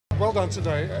well done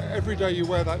today. Every day you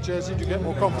wear that jersey, do you get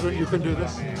more confident you can do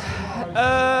this?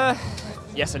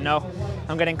 Yes and no.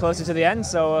 I'm getting closer to the end,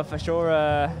 so for sure,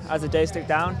 as the days tick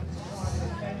down,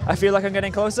 I feel like I'm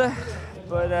getting closer.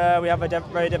 But we have a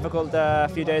very difficult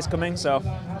few days coming, so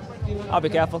I'll be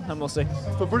careful and we'll see.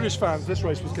 For British fans, this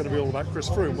race was going to be all about Chris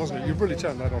Froome, wasn't it? You've really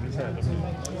turned that on his head.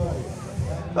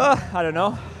 I don't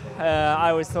know. I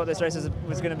always thought this race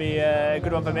was going to be a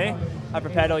good one for me. I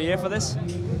prepared all year for this.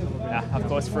 Yeah, of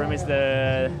course, Froome is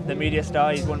the media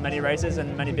star. He's won many races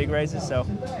and many big races, so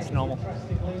it's normal.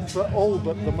 For all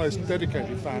but the most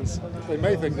dedicated fans, they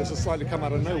may think this has slightly come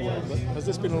out of nowhere, but has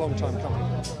this been a long time coming?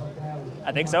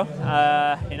 I think so.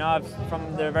 You know,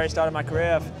 from the very start of my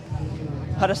career, I've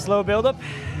had a slow build-up,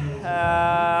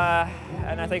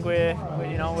 and I think we're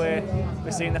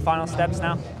seeing the final steps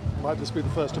now. Might this be the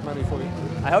first of many for you?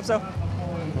 I hope so.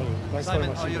 Thanks Simon,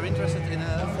 very much. are you interested in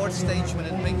a fourth stage when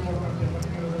in pink?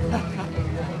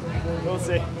 We'll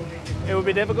see. It will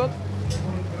be difficult.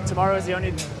 Tomorrow is the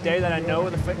only day that I know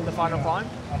the final climb,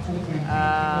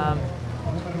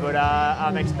 but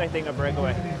I'm expecting a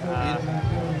breakaway.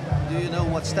 Do you know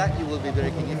what stack you will be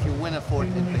breaking if you win a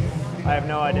fourth in pink? I have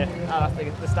no idea. I'll have to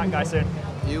get the stat guy soon.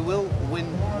 You will win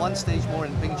one stage more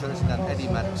in pink jersey than Eddie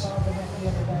Maddox.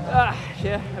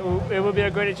 Yeah, it will be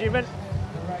a great achievement,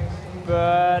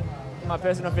 but my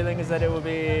personal feeling is that it will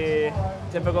be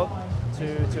difficult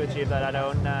to achieve that. I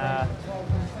don't,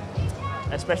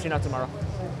 especially not tomorrow.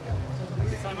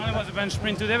 Simon, it was a bench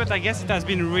sprint today, but I guess it has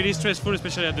been really stressful,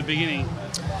 especially at the beginning.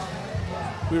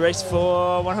 We raced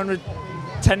for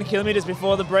 110 kilometers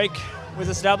before the break was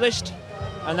established,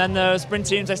 and then the sprint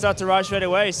teams, they start to ride straight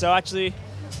away. So actually,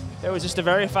 it was just a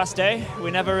very fast day. We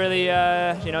never really,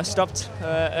 stopped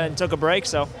and took a break.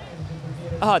 So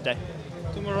a hard day.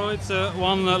 Tomorrow it's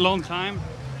one long climb.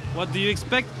 What do you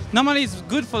expect? Normally it's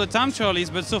good for the time trials,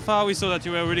 but so far we saw that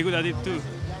you were really good at it too.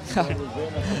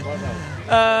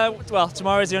 Well,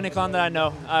 tomorrow is the only climb that I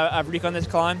know. I've recon this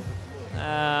climb.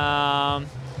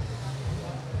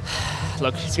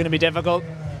 Look, it's going to be difficult,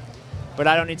 but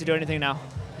I don't need to do anything now.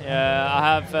 I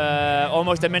have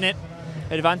almost a minute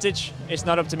advantage. It's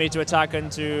not up to me to attack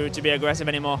and to be aggressive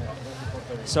anymore.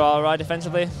 So I'll ride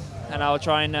defensively and I'll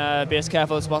try and be as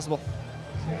careful as possible.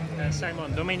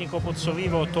 Simon, Domenico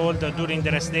Pozzovivo told during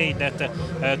the rest day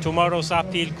that tomorrow's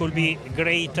uphill could be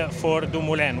great for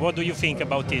Dumoulin. What do you think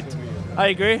about it? I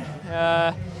agree.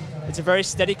 It's a very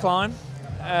steady climb.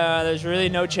 There's really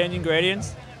no changing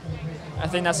gradients. I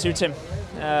think that suits him.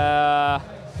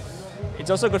 It's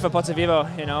also good for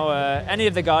Pozzovivo. You know, any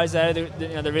of the guys there,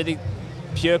 the really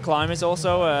pure climbers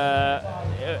also,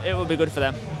 it will be good for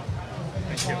them.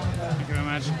 Thank you. Thank you very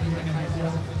much.